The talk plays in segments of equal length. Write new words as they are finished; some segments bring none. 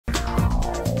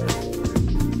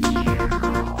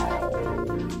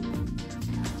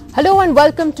Hello and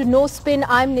welcome to No Spin.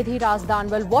 I'm Nidhi Razdan.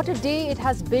 Well, what a day it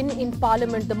has been in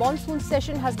Parliament. The monsoon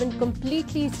session has been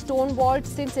completely stonewalled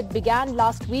since it began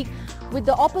last week, with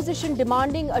the opposition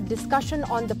demanding a discussion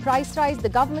on the price rise. The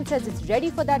government says it's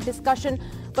ready for that discussion,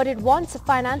 but it wants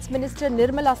Finance Minister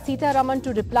Nirmala Sitharaman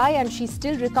to reply, and she's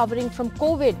still recovering from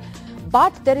COVID.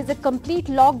 But there is a complete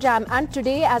logjam, and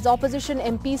today, as opposition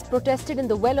MPs protested in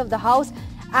the well of the House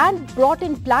and brought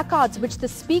in placards which the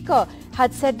Speaker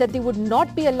had said that they would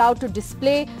not be allowed to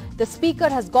display, the Speaker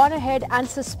has gone ahead and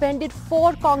suspended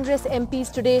 4 Congress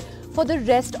MPs today for the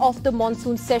rest of the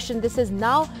monsoon session. This has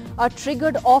now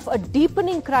triggered off a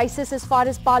deepening crisis as far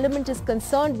as Parliament is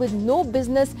concerned, with no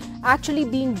business actually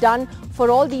being done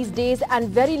for all these days and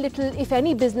very little, if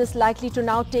any, business likely to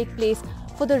now take place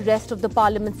for the rest of the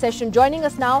Parliament session. Joining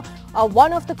us now,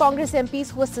 one of the Congress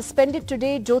MPs who was suspended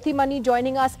today, Jothimani,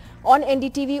 joining us on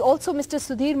NDTV. Also, Mr.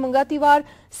 Sudhir Mungantiwar,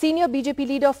 senior BJP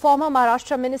leader, former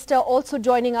Maharashtra minister, also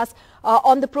joining us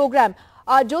on the program.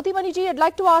 Jothimani ji, I'd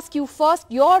like to ask you first,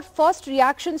 your first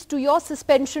reactions to your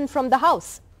suspension from the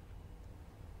House.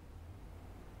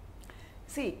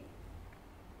 See,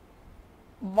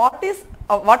 what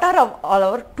are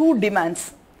our two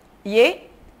demands? A,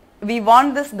 we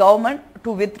want this government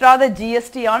to withdraw the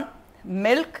GST on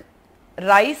milk,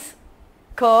 rice,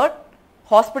 curd,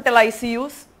 hospital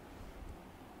ICUs,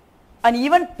 and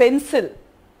even pencil.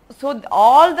 So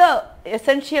all the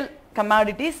essential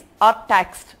commodities are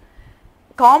taxed.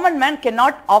 Common man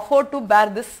cannot afford to bear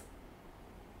this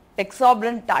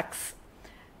exorbitant tax.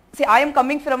 See, I am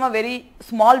coming from a very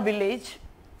small village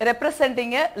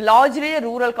representing a largely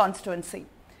rural constituency.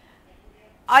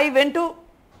 I went to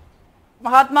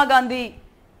Mahatma Gandhi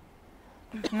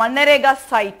Manrega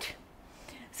site.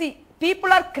 See,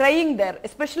 people are crying there,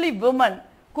 especially women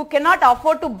who cannot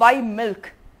afford to buy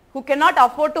milk, who cannot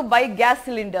afford to buy gas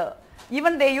cylinder.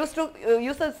 Even they used to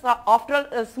use after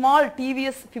a small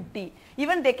TVS 50.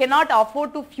 Even they cannot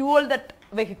afford to fuel that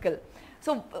vehicle.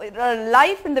 So,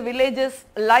 life in the villages,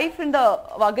 life in the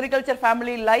agriculture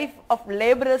family, life of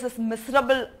laborers is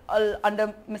miserable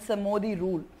under Mr. Modi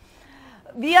rule.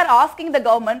 We are asking the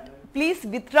government, please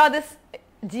withdraw this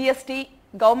GST.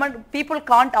 Government, people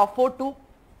can't afford to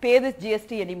pay this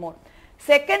GST anymore.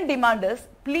 Second demand is,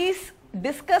 please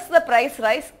discuss the price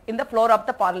rise in the floor of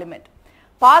the Parliament.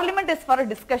 Parliament is for a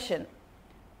discussion.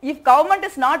 If government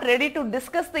is not ready to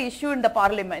discuss the issue in the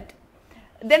Parliament,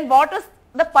 then what is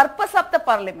the purpose of the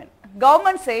Parliament?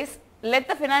 Government says, let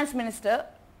the Finance Minister,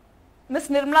 Ms.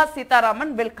 Nirmala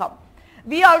Sitharaman, will come.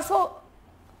 We also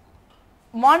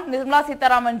want Nirmala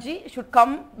Sitharaman ji should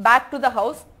come back to the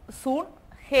House soon,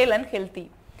 hale and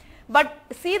healthy. But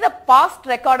see the past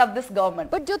record of this government.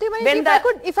 But Jothimani,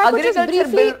 if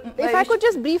I could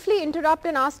just briefly interrupt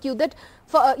and ask you that,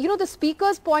 for, the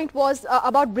Speaker's point was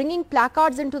about bringing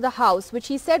placards into the House, which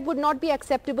he said would not be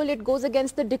acceptable. It goes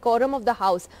against the decorum of the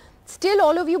House. Still,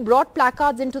 all of you brought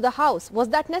placards into the House. Was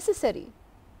that necessary?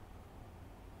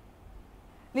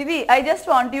 Nidhi, I just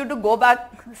want you to go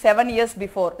back 8 years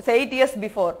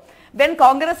before, when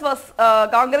Congress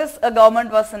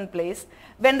government was in place,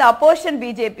 when the opposition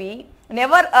BJP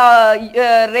never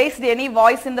raised any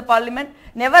voice in the Parliament,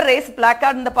 never raised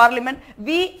placard in the Parliament.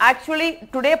 We actually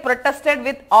today protested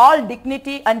with all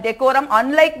dignity and decorum,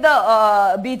 unlike the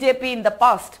BJP in the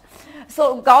past.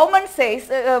 So government says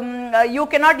you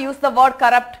cannot use the word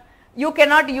corrupt, you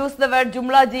cannot use the word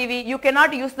jumla jivi, you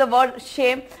cannot use the word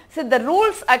shame. So the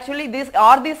rules actually, these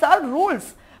are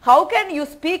rules. How can you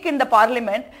speak in the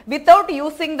Parliament without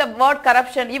using the word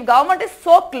corruption? If government is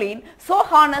so clean, so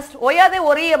honest, why are they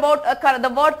worried about the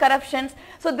word corruptions?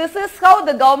 So this is how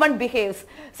the government behaves.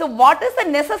 So what is the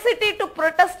necessity to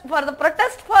protest? For the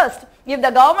protest first, if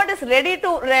the government is ready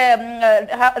to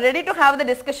have the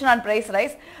discussion on price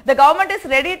rise, the government is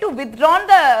ready to withdraw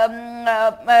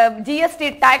the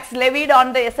GST tax levied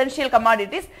on the essential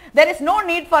commodities, there is no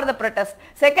need for the protest.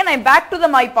 Second, I am back to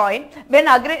my point. When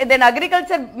then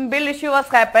agriculture bill issue was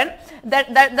happened,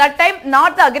 that time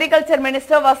not the agriculture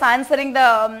minister was answering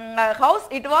the House,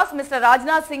 it was Mr.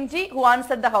 Rajnath Singh ji who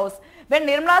answered the House. When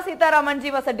Nirmala Sitharaman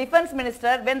ji was a defense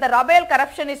minister, when the Rafael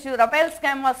corruption issue, Rafael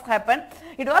scam was happened,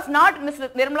 it was not Mr.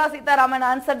 Nirmala Sitharaman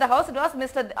answered the House, it was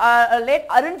Mr. late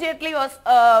Arun Jaitley was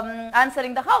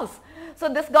answering the House. So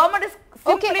this government is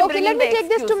simply okay. Let me take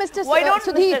this to Mr.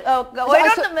 Sudhir.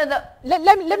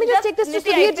 Let me just take this to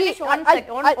Sudhir ji.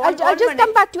 I'll just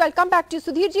come back to you. I'll come back to you,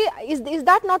 Sudhir ji. Is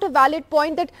that not a valid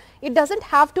point that it doesn't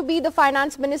have to be the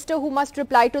finance minister who must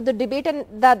reply to the debate, and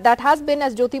that has been,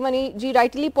 as Jothimani ji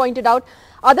rightly pointed out,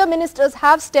 other ministers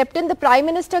have stepped in. The Prime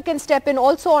Minister can step in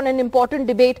also on an important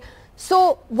debate.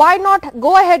 So why not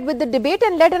go ahead with the debate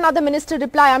and let another minister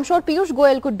reply? I'm sure Piyush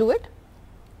Goyal could do it.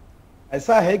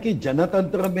 ऐसा है कि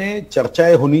जनतंत्र में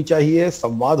चर्चाएं होनी चाहिए,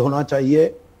 संवाद होना चाहिए,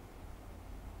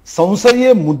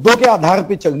 संसदीय मुद्दों के आधार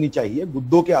पे चलनी चाहिए,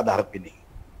 मुद्दों के आधार पे नहीं।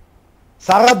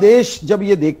 सारा देश जब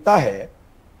ये देखता है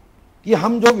कि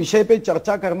हम जो विषय पे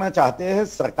चर्चा करना चाहते हैं,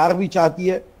 सरकार भी चाहती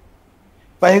है,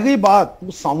 पहली बात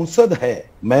वो सांसद है।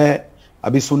 मैं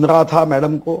अभी सुन रहा था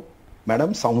मैडम को,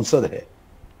 मैडम सांसद है।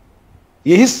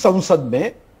 यही संसद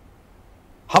में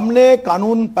हमने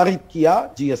कानून पारित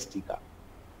किया जीएसटी का।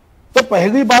 तो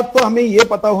पहली बात तो हमें यह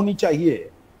पता होनी चाहिए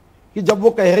कि जब वो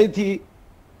कह रही थी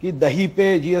कि दही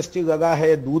पे जीएसटी लगा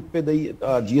है, दूध पे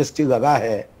जीएसटी लगा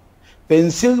है,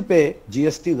 पेंसिल पे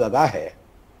जीएसटी लगा है,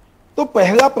 तो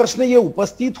पहला प्रश्न ये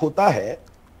उपस्थित होता है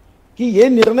कि ये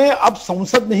निर्णय अब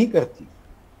संसद नहीं करती,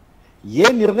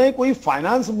 ये निर्णय कोई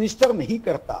फाइनेंस मिनिस्टर नहीं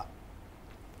करता।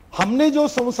 हमने जो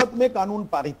संसद में कानून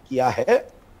पारित किया है,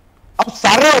 अब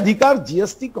सारे अधिकार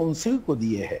जीएसटी काउंसिल को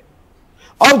दिए हैं,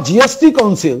 और जीएसटी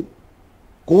काउंसिल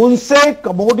कौन से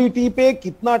कमोडिटी पे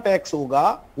कितना टैक्स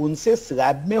होगा, कौन से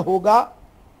स्लैब में होगा,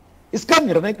 इसका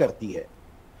निर्णय करती है।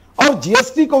 और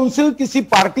जीएसटी काउंसिल किसी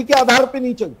पार्टी के आधार पे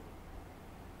नहीं चलती।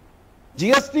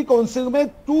 जीएसटी काउंसिल में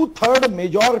 2/3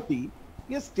 मेजॉरिटी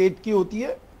ये स्टेट की होती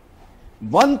है,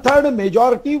 1/3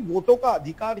 मेजॉरिटी वोटों का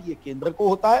अधिकार ये केंद्र को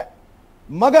होता है।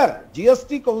 मगर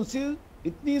जीएसटी काउंसिल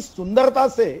इतनी सुंदरता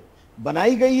से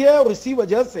बनाई गई है, और इसी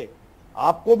वजह से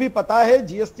आपको भी पता है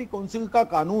जीएसटी काउंसिल का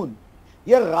कानून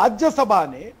यह राज्यसभा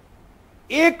ने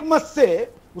एक मत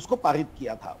से उसको पारित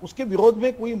किया था, उसके विरोध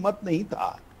में कोई मत नहीं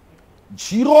था,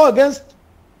 0 अगेंस्ट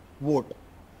वोट।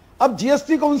 अब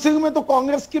जीएसटी काउंसिल में तो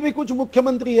कांग्रेस के भी कुछ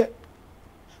मुख्यमंत्री है,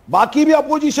 बाकी भी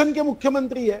अपोजिशन के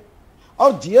मुख्यमंत्री है,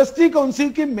 और जीएसटी काउंसिल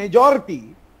की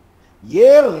मेजॉरिटी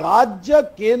ये राज्य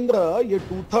केंद्र ये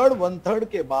 2/3 1/3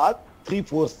 के बाद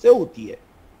 3/4 से होती है।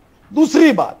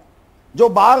 दूसरी बात जो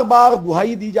बार बार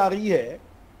गुहाई दी जा रही है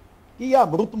कि यह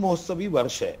अमृत महोत्सवी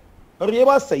वर्ष है, और यह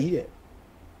बात सही है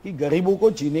कि गरीबों को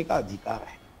जीने का अधिकार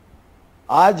है।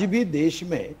 आज भी देश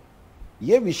में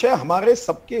यह विषय हमारे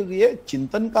सबके लिए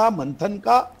चिंतन का, मंथन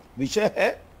का विषय है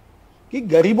कि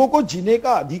गरीबों को जीने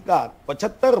का अधिकार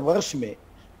 75 वर्ष में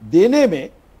देने में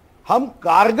हम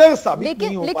कारगर साबित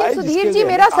नहीं हो पाए। लेकिन सुधीर जी,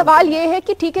 मेरा सवाल यह है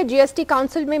कि ठीक है जीएसटी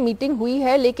काउंसिल में मीटिंग हुई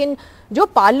है, लेकिन जो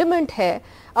पार्लियामेंट है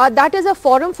that is a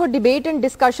forum for debate and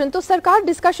discussion, तो सरकार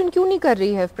डिस्कशन क्यों नहीं कर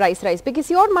रही है प्राइस राइज पे?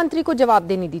 किसी और मंत्री को जवाब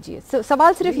देने दीजिए।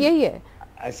 सवाल सिर्फ यही है।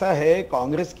 ऐसा है,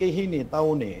 कांग्रेस के ही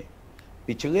नेताओं ने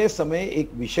पिछले समय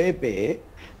एक विषय पे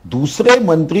दूसरे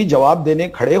मंत्री जवाब देने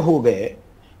खड़े हो गए,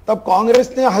 तब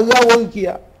कांग्रेस ने हल्ला बोल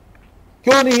किया,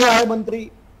 क्यों नहीं आए मंत्री,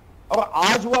 और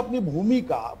आज वो अपनी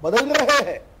भूमिका बदल रहे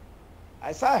हैं।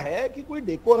 ऐसा है कि कोई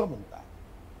डेकोरम होता है,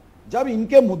 जब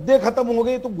इनके मुद्दे खत्म हो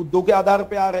गए तो मुद्दों के आधार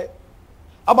पे आ रहे।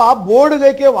 अब आप बोर्ड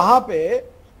लेके वहां पे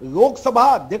लोकसभा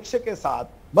अध्यक्ष के साथ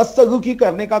बदसलूकी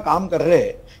करने का काम कर रहे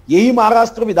हैं। यही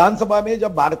महाराष्ट्र विधानसभा में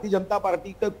जब भारतीय जनता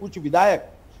पार्टी के कुछ विधायक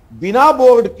बिना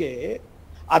बोर्ड के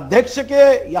अध्यक्ष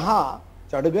के यहां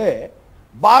चढ़ गए,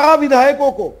 12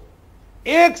 विधायकों को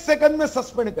 1 सेकंड में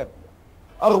सस्पेंड कर दिया,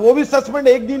 और वो भी सस्पेंड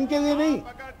 1 दिन के लिए नहीं,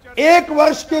 1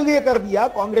 वर्ष के लिए कर दिया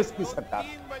कांग्रेस की सरकार।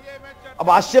 अब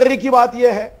आश्चर्य की बात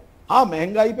यह है, हाँ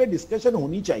महंगाई पे डिस्कशन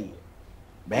होनी चाहिए,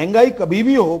 महंगाई कभी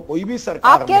भी हो, कोई भी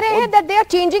सरकार। आप कह रहे हैं that they are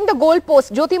changing the goal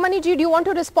post. Jothimani ji, do you want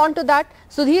to respond to that?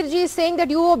 Sudhir ji is saying that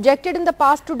you objected in the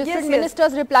past to different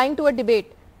ministers replying to a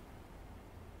debate.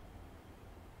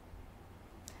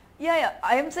 Yeah.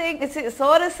 I am saying,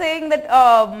 sir is saying that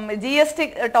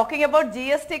GST, talking about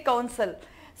GST Council.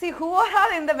 See, who are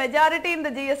in the majority in the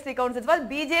GST Council? Well,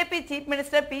 BJP Chief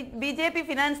Minister, BJP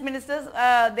Finance Ministers,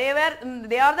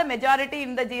 they are the majority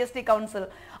in the GST Council.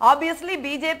 Obviously,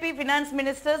 BJP Finance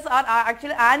Ministers are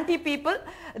actually anti-people.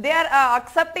 They are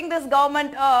accepting this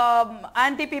government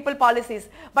anti-people policies.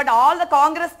 But all the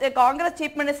Congress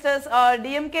Chief Ministers,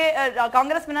 DMK,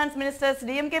 Congress Finance Ministers,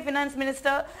 DMK Finance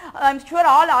Minister, I'm sure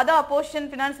all other opposition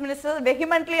Finance Ministers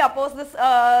vehemently oppose this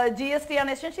GST on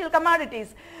essential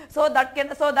commodities. So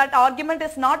that argument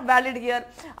is not valid here.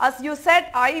 As you said,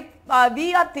 I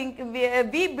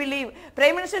we believe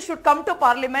Prime Minister should come to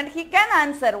Parliament. He can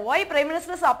answer why Prime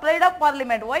Minister is applied of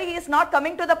Parliament, why he is not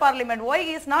coming to the Parliament, why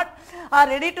he is not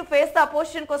ready to face the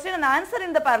opposition question and answer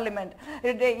in the Parliament.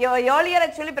 Earlier,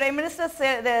 actually, Prime Minister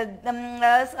said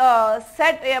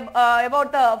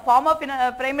about the former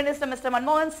Prime Minister, Mr.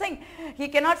 Manmohan Singh. He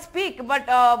cannot speak, but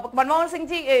Manmohan Singh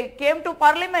ji came to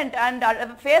Parliament and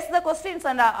faced the questions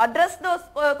and addressed those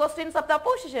questions of the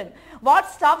opposition.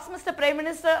 What stops Mr. Prime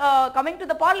Minister coming to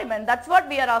the Parliament? That's what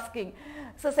we are asking.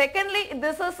 So secondly,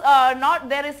 this is not,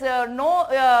 there is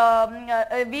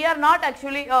we are not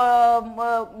actually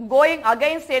going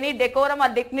against any decorum or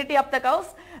dignity of the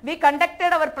House. We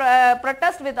conducted our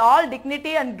protest with all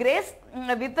dignity and grace,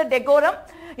 with the decorum.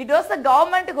 It was the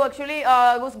government who actually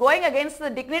was going against the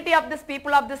dignity of this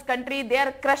people of this country. They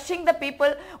are crushing the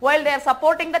people while they are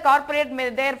supporting the corporate.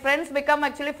 Their friends become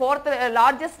actually fourth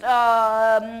largest,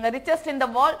 richest in the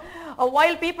world.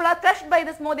 While people are crushed by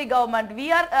this Modi government,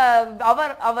 we are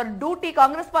our duty,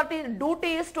 Congress party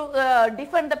duty is to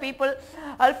defend the people,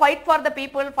 fight for the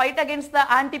people, fight against the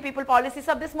anti-people policies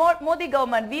of this Modi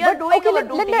government. We are doing our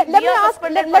duty. Let me ask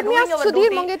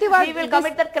Sudhir Mungantiwar. We will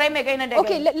commit that crime again and again.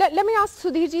 Okay, let me ask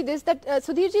Sudhir ji this, that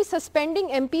Sudhir ji, suspending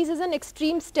MPs is an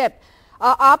extreme step.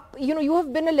 You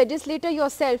have been a legislator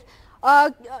yourself.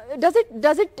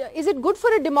 Is it good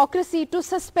for a democracy to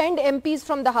suspend MPs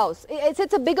from the House?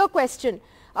 It's a bigger question.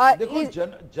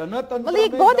 जनतंत्र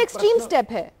एक बहुत extreme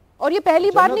step है और ये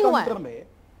पहली बार नहीं हुआ है।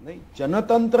 नहीं,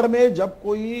 जनतंत्र में जब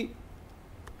कोई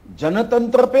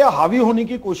जनतंत्र पे हावी होने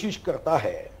की कोशिश करता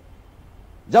है,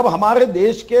 जब हमारे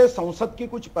देश के संसद की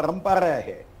कुछ परंपरा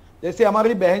है, जैसे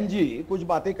हमारी बहन जी कुछ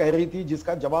बातें कह रही थी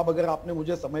जिसका जवाब अगर आपने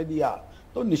मुझे समय दिया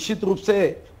तो निश्चित रूप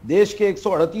से देश के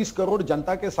 138 करोड़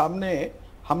जनता के सामने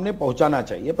हमने पहुंचाना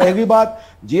चाहिए। पहली बात,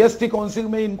 जीएसटी काउंसिल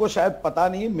में इनको शायद पता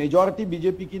नहीं, मेजॉरिटी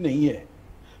बीजेपी की नहीं है।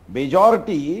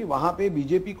 मेजॉरिटी वहां पे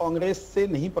बीजेपी कांग्रेस से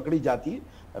नहीं पकड़ी जाती,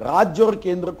 राज्य और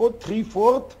केंद्र को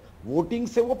 3/4 वोटिंग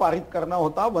से वो पारित करना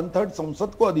होता। 1/3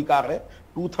 संसद को अधिकार है,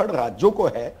 2/3 राज्यों को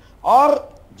है और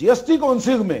जीएसटी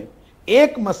काउंसिल में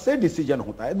एक मत से डिसीजन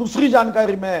होता है। दूसरी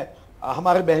जानकारी मैं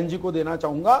हमारे बहन जी को देना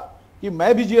चाहूंगा कि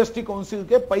मैं भी जीएसटी काउंसिल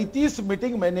के 35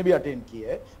 मीटिंग मैंने भी अटेंड की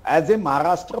है as a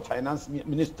Maharashtra finance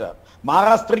minister.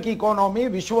 Maharashtra की इकोनॉमी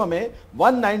विश्व में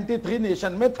 193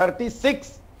 नेशन में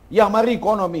 36 ये हमारी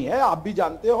इकोनॉमी है। आप भी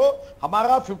जानते हो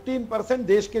हमारा 15%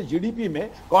 देश के जीडीपी में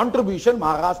कंट्रीब्यूशन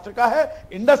महाराष्ट्र का है,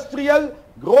 इंडस्ट्रियल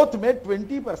ग्रोथ में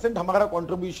 20% हमारा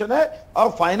कंट्रीब्यूशन है और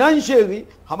फाइनेंशियली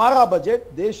हमारा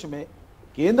बजट देश में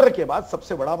केंद्र के बाद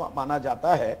सबसे बड़ा माना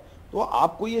जाता है। तो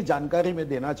आपको ये जानकारी मैं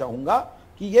देना चाहूंगा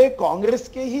कि ये कांग्रेस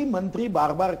के ही मंत्री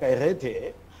बार बार कह रहे थे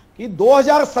कि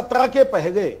 2017 के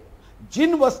पहले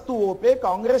जिन वस्तुओं पे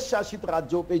कांग्रेस शासित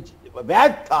राज्यों पे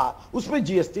वैट था उस पे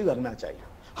जीएसटी लगना चाहिए।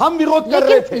 हम विरोध कर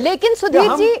रहे थे, लेकिन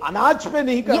सुधीर जी अनाज पे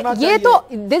नहीं करना चाहिए। ये तो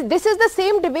this is the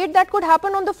same debate that could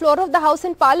happen on the floor of the house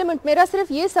in parliament. मेरा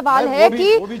सिर्फ ये सवाल है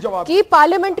कि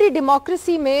पार्लियामेंट्री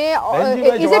डेमोक्रेसी में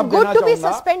is it good to be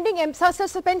suspending?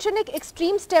 Suspension एक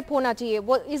एक्सट्रीम स्टेप होना चाहिए।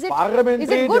 Is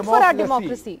it good for our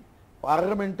democracy?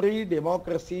 Parliamentary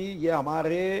democracy ये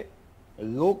हमारे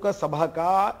लोकसभा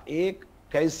का एक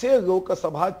कैसे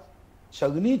लोकसभा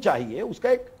चलनी चाहिए उसका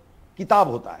एक किताब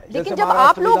होता है। लेकिन जब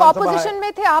आप लोग ऑपोजिशन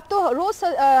में थे आप तो रोज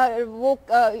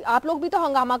आप लोग भी तो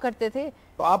हंगामा करते थे।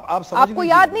 तो आप समझ आपको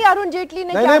याद नहीं अरुण जेटली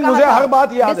ने क्या कहा? मुझे हर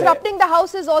बात याद है। Disrupting the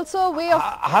house is also way of,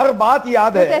 हर बात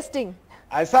याद है। प्रोटेस्टिंग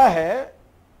ऐसा है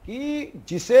कि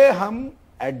जिसे हम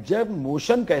एडजर्न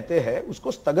मोशन कहते हैं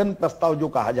उसको स्थगन प्रस्ताव जो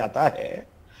कहा जाता है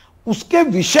उसके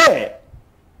विषय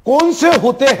कौन से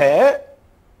होते हैं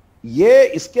ये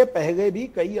इसके पहले भी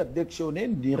कई अध्यक्षों ने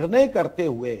निर्णय करते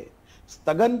हुए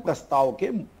स्थगन प्रस्ताव के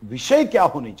विषय क्या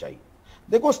होने चाहिए।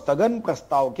 देखो, स्थगन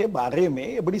प्रस्ताव के बारे में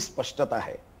ये बड़ी स्पष्टता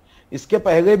है। इसके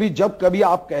पहले भी जब कभी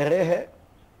आप कह रहे हैं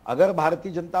अगर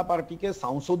भारतीय जनता पार्टी के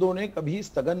सांसदों ने कभी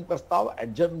स्थगन प्रस्ताव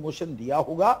एडजर्न मोशन दिया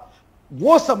होगा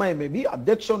वो समय में भी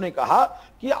अध्यक्षों ने कहा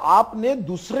कि आपने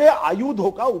दूसरे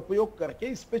आयुधों का उपयोग करके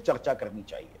इस पे चर्चा करनी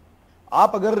चाहिए।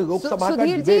 आप अगर लोकसभा का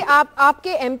सुधीर जी आपके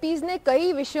एमपीज ने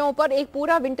कई विषयों पर एक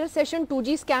पूरा विंटर सेशन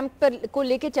 2G स्कैम पर को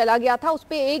लेके चला गया था, उस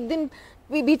पे एक दिन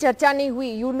भी चर्चा नहीं हुई।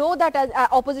 You know that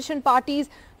opposition parties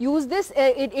use this,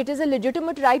 it is a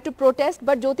legitimate right to protest.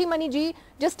 But Jyothimani ji,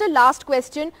 just a last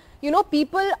question, you know,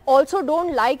 people also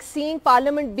don't like seeing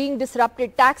parliament being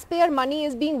disrupted. Taxpayer money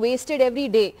is being wasted every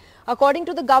day. According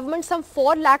to the government, some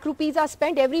 4 lakh rupees are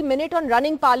spent every minute on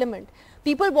running parliament.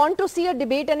 People want to see a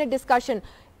debate and a discussion.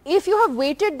 If you have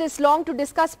waited this long to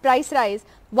discuss price rise,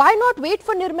 why not wait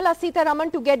for Nirmala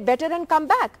Sitharaman to get better and come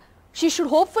back? She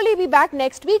should hopefully be back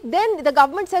next week. Then the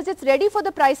government says it's ready for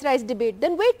the price rise debate.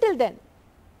 Then wait till then.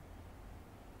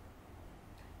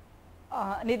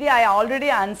 Nidhi, I already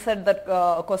answered that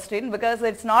question, because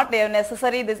it's not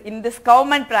necessary in this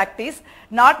government practice,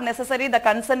 not necessary the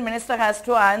concerned minister has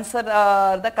to answer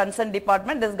the concerned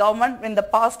department. This government in the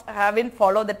past haven't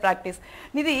followed that practice.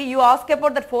 Nidhi, you asked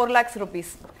about that 4 lakhs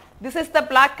rupees. This is the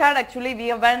placard actually we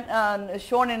have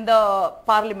shown in the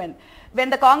parliament. When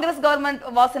the Congress government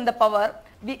was in the power,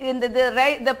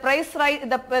 the price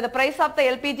of the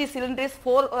LPG cylinder is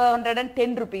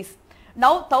 410 rupees.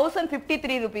 Now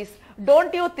 1053 rupees.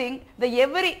 Don't you think the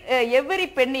every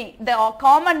penny the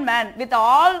common man with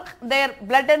all their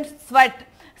blood and sweat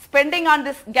spending on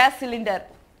this gas cylinder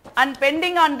and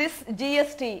spending on this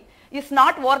GST is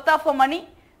not worth of money?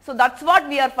 So that's what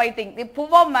we are fighting. The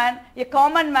poor man, a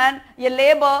common man, a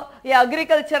labor, a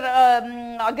agriculturist,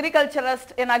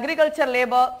 an agriculture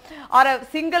labor, or a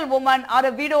single woman or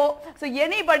a widow. So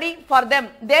anybody, for them,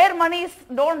 their monies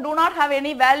do not have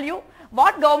any value.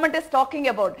 What government is talking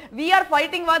about? We are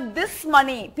fighting for this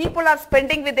money. People are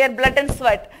spending with their blood and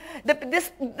sweat.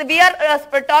 We are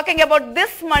talking about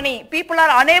this money. People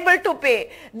are unable to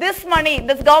pay. This money,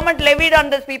 this government levied on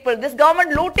these people. This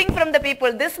government looting from the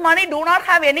people. This money do not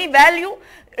have any value.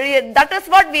 That is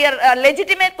what we are, a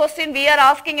legitimate question we are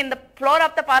asking in the floor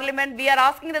of the parliament. We are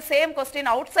asking the same question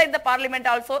outside the parliament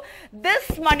also.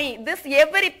 This money, this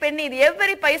every penny,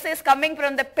 every paisa is coming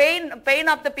from the pain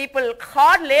of the people,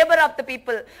 hard labor of the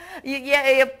people.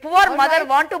 A poor mother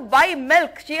want to buy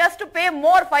milk. She has to pay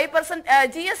more 5%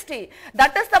 GST.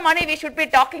 That is the money we should be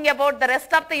talking about. The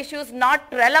rest of the issues not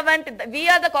relevant. We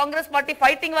are the Congress party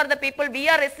fighting for the people. We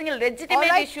are raising a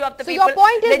legitimate issue of the people. So your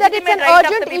point is that it's an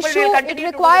urgent issue. It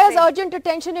requires urgent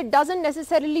attention. It doesn't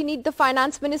necessarily need the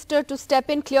finance minister to step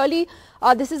in. Clearly,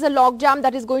 this is a logjam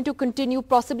that is going to continue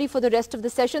possibly for the rest of the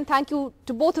session. Thank you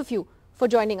to both of you for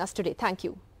joining us today. Thank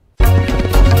you.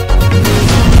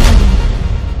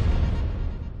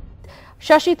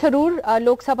 Shashi Tharoor,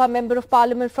 Lok Sabha Member of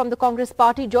Parliament from the Congress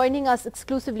Party, joining us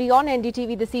exclusively on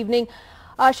NDTV this evening.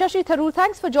 Shashi Tharoor,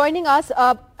 thanks for joining us.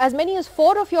 As many as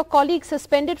 4 of your colleagues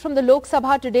suspended from the Lok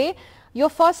Sabha today. Your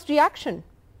first reaction?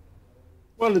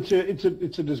 Well, it's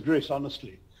a disgrace,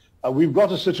 honestly. We've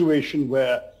got a situation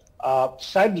where,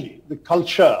 sadly, the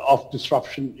culture of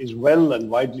disruption is well and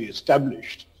widely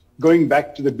established, going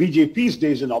back to the BJP's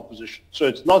days in opposition. So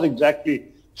it's not exactly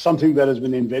something that has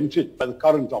been invented by the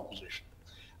current opposition.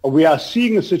 We are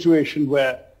seeing a situation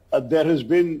where there has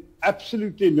been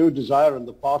absolutely no desire on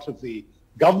the part of the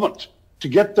government to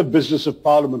get the business of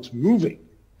Parliament moving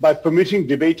by permitting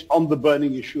debate on the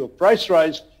burning issue of price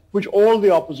rise, which all the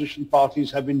opposition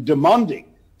parties have been demanding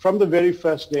from the very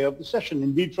first day of the session.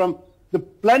 Indeed, from the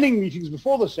planning meetings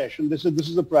before the session, this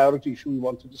is the priority issue we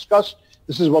want to discuss.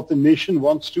 This is what the nation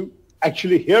wants to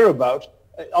actually hear about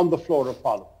on the floor of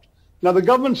Parliament. Now, the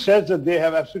government says that they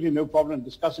have absolutely no problem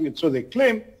discussing it, so they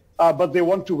claim, but they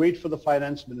want to wait for the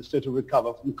finance minister to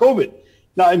recover from COVID.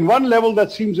 Now, in one level,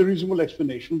 that seems a reasonable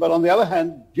explanation, but on the other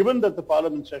hand, given that the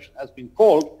Parliament session has been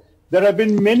called, there have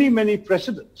been many, many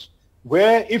precedents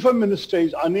where if a minister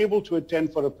is unable to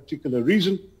attend for a particular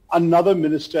reason, another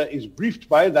minister is briefed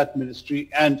by that ministry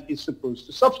and is supposed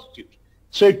to substitute.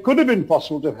 So it could have been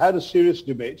possible to have had a serious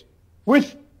debate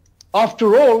with,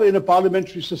 after all, in a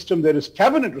parliamentary system, there is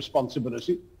cabinet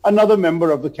responsibility. Another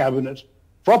member of the cabinet,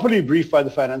 properly briefed by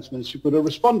the finance minister, could have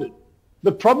responded.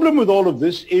 The problem with all of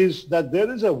this is that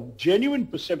there is a genuine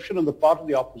perception on the part of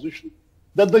the opposition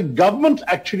that the government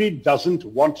actually doesn't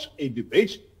want a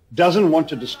debate, doesn't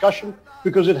want a discussion,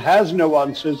 because it has no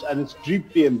answers and it's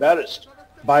deeply embarrassed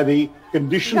by the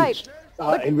conditions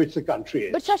in which the country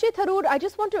is. But Shashi Tharoor, I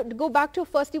just want to go back to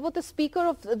firstly what the Speaker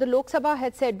of the Lok Sabha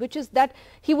had said, which is that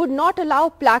he would not allow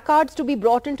placards to be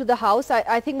brought into the House.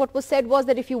 I think what was said was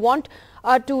that if you want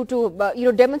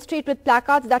to demonstrate with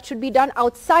placards, that should be done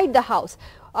outside the House.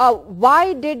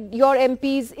 Why did your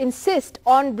MPs insist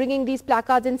on bringing these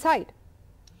placards inside?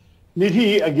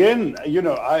 Nidhi, again,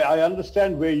 I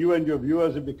understand where you and your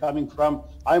viewers are coming from.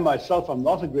 I myself am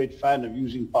not a great fan of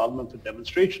using Parliament for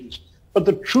demonstrations. But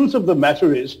the truth of the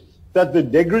matter is that the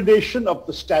degradation of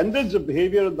the standards of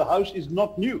behavior in the House is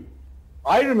not new.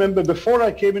 I remember before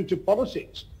I came into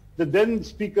politics, the then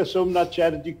Speaker Somnath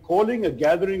Chatterjee calling a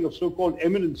gathering of so-called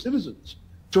eminent citizens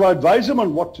to advise them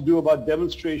on what to do about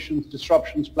demonstrations,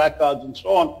 disruptions, placards, and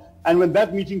so on. And when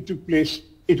that meeting took place,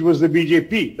 it was the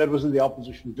BJP that was in the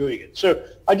opposition doing it. So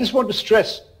I just want to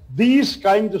stress, these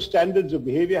kinds of standards of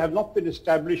behavior have not been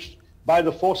established by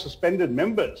the 4 suspended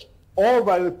members or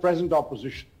by the present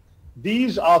opposition.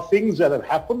 These are things that have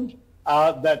happened,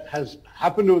 that has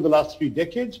happened over the last 3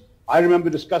 decades. I remember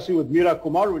discussing with Meera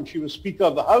Kumar when she was Speaker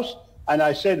of the House, and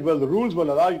I said, well, the rules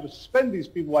will allow you to suspend these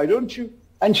people, why don't you?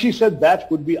 And she said that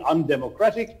would be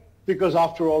undemocratic, because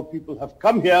after all, people have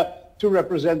come here to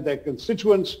represent their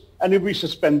constituents, and if we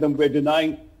suspend them, we're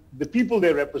denying the people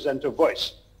they represent a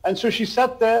voice. And so she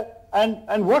sat there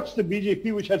and watched the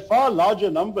BJP, which had far larger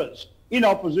numbers in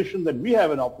opposition than we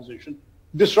have in opposition,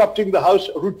 disrupting the House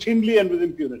routinely and with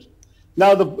impunity.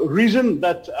 Now, the reason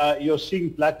that you're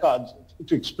seeing placards,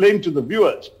 to explain to the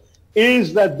viewers,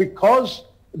 is that because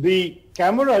the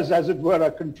cameras, as it were,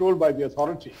 are controlled by the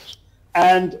authorities,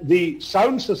 and the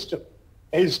sound system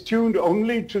is tuned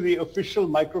only to the official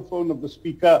microphone of the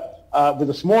speaker with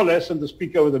a small s and the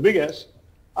speaker with a big S,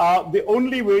 the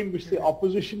only way in which the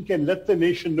opposition can let the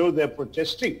nation know they're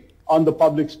protesting on the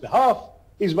public's behalf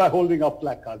is by holding up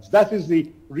placards. That is the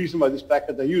reason why these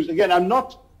placards are used. Again, I'm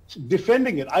not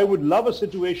defending it. I would love a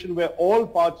situation where all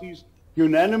parties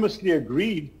unanimously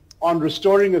agreed on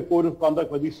restoring a code of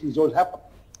conduct where these things don't happen.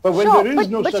 But when there is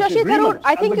no such Shashi agreement, Tharoor,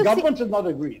 I think and the government has not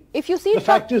agreed. If you see the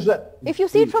fact is that if you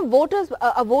see it from voters,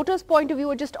 a voter's point of view,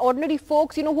 or just ordinary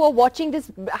folks, who are watching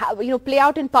this, play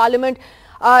out in Parliament,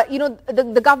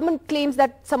 the government claims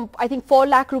that I think 4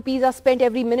 lakh rupees are spent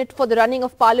every minute for the running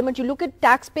of Parliament. You look at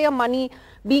taxpayer money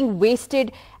being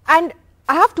wasted, and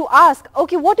I have to ask,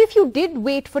 okay, what if you did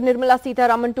wait for Nirmala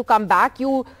Sitharaman to come back?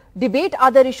 You debate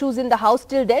other issues in the House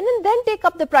till then and then take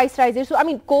up the price rises. So, I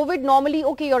mean, COVID normally,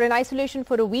 okay, you're in isolation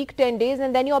for a week, 10 days,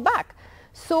 and then you're back.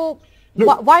 So,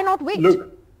 why not wait?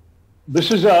 Look, this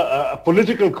is a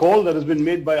political call that has been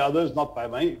made by others, not by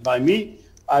me.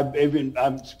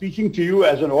 I'm speaking to you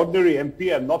as an ordinary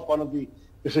MP. I'm not one of the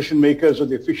decision makers or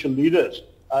the official leaders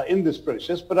in this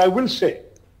process. But I will say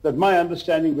that my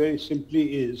understanding very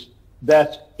simply is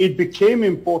that it became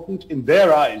important in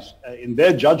their eyes, in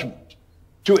their judgment,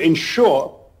 to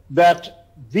ensure that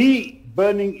the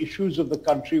burning issues of the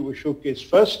country were showcased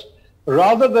first,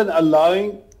 rather than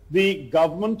allowing the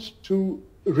government to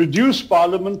reduce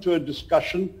Parliament to a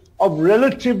discussion of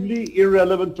relatively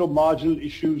irrelevant or marginal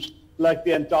issues like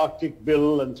the Antarctic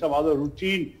bill and some other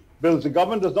routine bills. The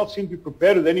government does not seem to be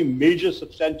prepared with any major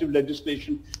substantive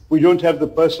legislation. We don't have the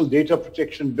personal data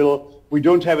protection bill. We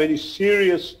don't have any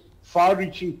serious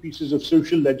far-reaching pieces of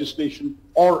social legislation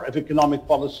or of economic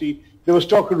policy. There was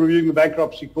talk of reviewing the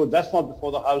bankruptcy code. That's not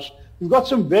before the House. We've got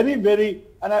some very, very,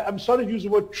 and I'm sorry to use the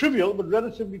word trivial, but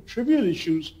relatively trivial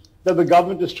issues that the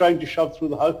government is trying to shove through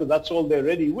the House, because that's all they're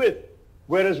ready with.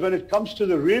 Whereas when it comes to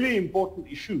the really important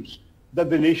issues that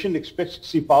the nation expects to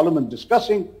see Parliament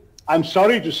discussing, I'm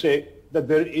sorry to say that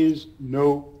there is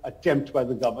no attempt by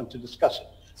the government to discuss it.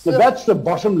 So that's the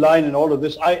bottom line in all of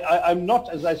this. I'm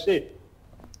not, as I say,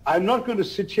 I'm not going to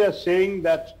sit here saying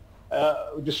that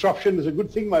disruption is a good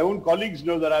thing. My own colleagues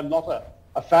know that I'm not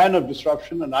a fan of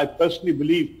disruption, and I personally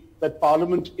believe that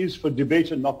Parliament is for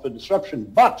debate and not for disruption.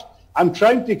 But I'm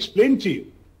trying to explain to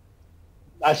you,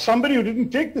 as somebody who didn't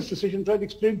take this decision, trying to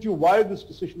explain to you why this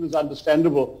decision is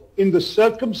understandable in the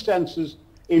circumstances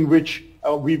in which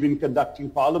we've been conducting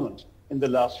Parliament in the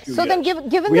last few years. Then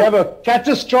given we have a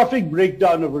catastrophic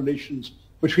breakdown of relations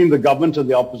between the government and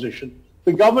the opposition.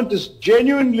 The government is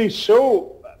genuinely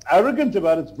so arrogant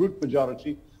about its brute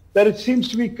majority that it seems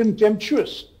to be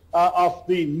contemptuous of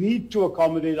the need to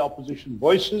accommodate opposition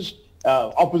voices,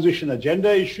 opposition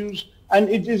agenda issues, and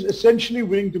it is essentially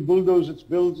willing to bulldoze its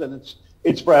bills and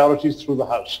its priorities through the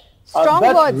House.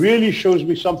 That words. Really shows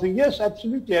me something. Yes,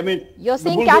 absolutely. I mean, you're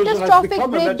saying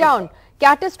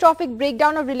catastrophic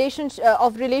breakdown of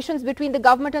relations between the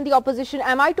government and the opposition.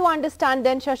 Am I to understand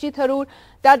then, Shashi Tharoor,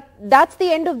 that that's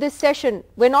the end of this session?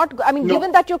 We're not, I mean,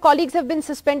 given that your colleagues have been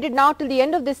suspended now till the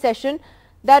end of this session,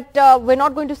 that we're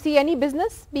not going to see any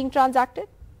business being transacted?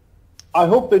 I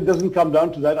hope it doesn't come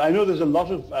down to that. I know there's a lot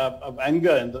of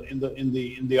anger in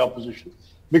the opposition,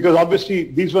 because obviously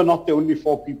these were not the only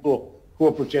 4 people who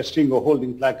are protesting or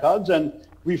holding placards, and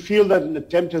we feel that an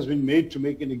attempt has been made to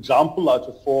make an example out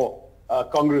of 4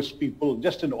 Congress people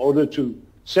just in order to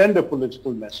send a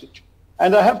political message.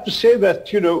 And I have to say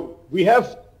that, we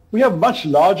have much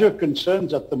larger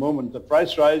concerns at the moment. The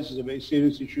price rise is a very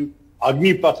serious issue.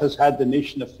 Agnipath has had the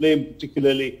nation aflame,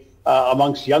 particularly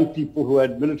amongst young people who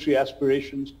had military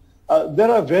aspirations.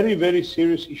 There are very, very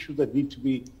serious issues that need to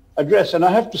be addressed. And I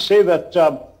have to say that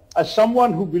as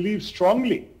someone who believes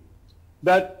strongly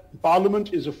that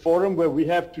Parliament is a forum where we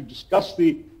have to discuss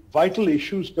the vital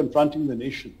issues confronting the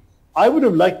nation, I would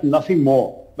have liked nothing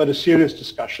more but a serious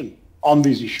discussion on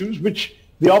these issues, which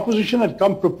the opposition had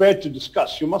come prepared to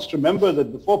discuss. You must remember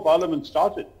that before Parliament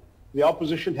started, the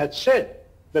opposition had said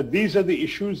that these are the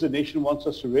issues the nation wants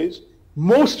us to raise.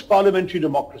 Most parliamentary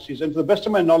democracies, and to the best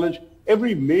of my knowledge,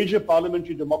 every major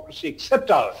parliamentary democracy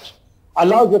except ours,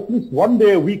 allows at least one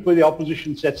day a week where the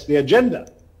opposition sets the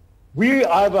agenda. We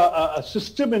have a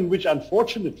system in which,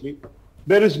 unfortunately,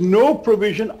 There is no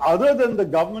provision other than the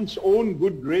government's own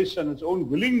good grace and its own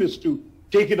willingness to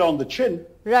take it on the chin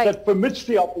that permits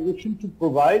the opposition to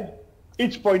provide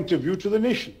its point of view to the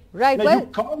nation. Right. Now, you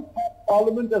can't have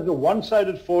Parliament as a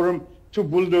one-sided forum to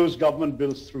bulldoze government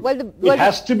bills through. It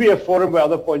has to be a forum where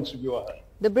other points of view are heard.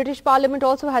 The British Parliament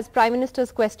also has Prime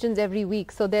Minister's questions every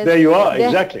week. So there you are,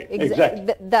 exactly.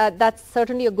 That's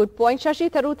certainly a good point. Shashi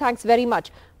Tharoor, thanks very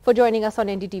much for joining us on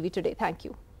NDTV today. Thank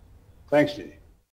you. Thanks, Didi.